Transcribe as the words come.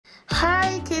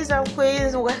and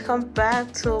queens, welcome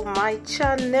back to my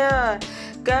channel.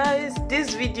 Guys,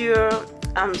 this video,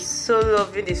 I'm so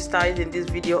loving the styles in this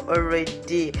video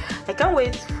already. I can't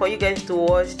wait for you guys to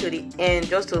watch to the end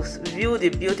just to view the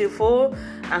beautiful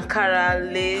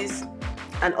Ankara lace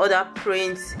and other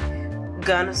prints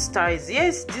gown styles.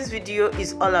 Yes, this video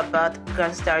is all about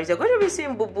gown styles. You're going to be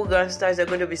seeing bubu gown styles, you're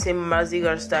going to be seeing Maxi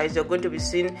gown styles, you're going to be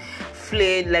seeing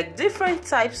flayed, like different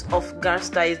types of gown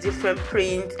styles, different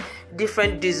prints,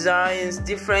 different designs,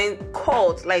 different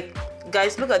cuts. Like,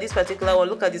 guys, look at this particular one,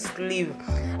 look at the sleeve.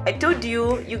 I told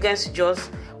you guys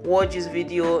just watch this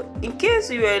video in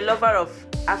case you are a lover of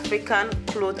African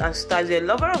clothes and styles, you're a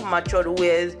lover of matured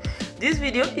wears. This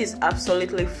video is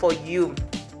absolutely for you.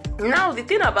 Now, the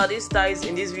thing about these styles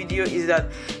in this video is that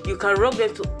you can rock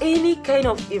them to any kind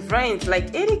of event,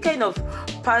 like any kind of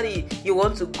party you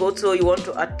want to go to, you want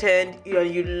to attend,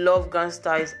 you love gown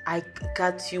styles. I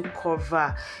got you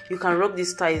covered. You can rock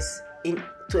these styles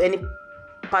to any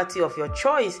party of your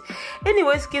choice.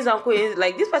 Anyways, kids and queens,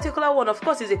 like this particular one, of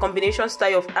course, is a combination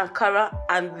style of Ankara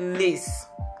and lace.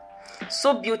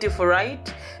 So beautiful,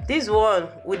 right? This one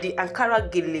with the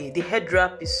Ankara gele, the head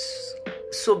wrap is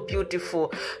so beautiful.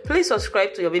 Please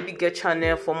subscribe to your baby girl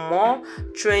channel for more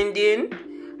trending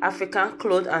African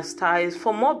clothes and styles,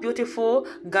 for more beautiful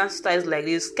gown styles like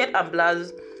this, skirt and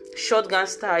blouse, short gown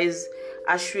styles,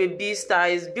 Asoebi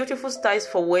styles, beautiful styles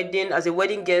for wedding, as a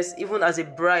wedding guest, even as a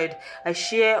bride. I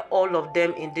share all of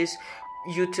them in this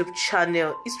YouTube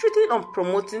channel. It's strictly on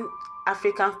promoting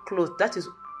African clothes. That is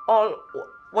all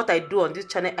what I do on this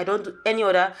channel. I don't do any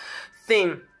other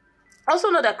thing. Also,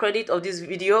 know that credit of this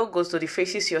video goes to the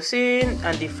faces you're seeing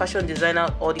and the fashion designer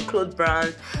or the clothes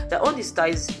brand that all the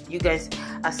styles you guys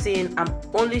are seeing. I'm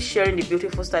only sharing the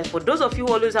beautiful styles. For those of you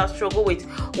who always have struggled with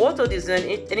what to design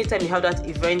anytime you have that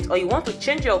event, or you want to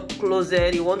change your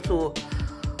closet, you want to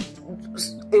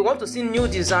see new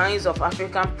designs of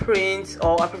African prints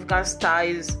or African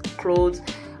styles clothes,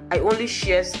 I only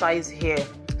share styles here.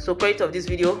 So credit of this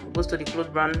video goes to the clothes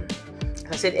brand.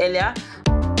 As I said earlier,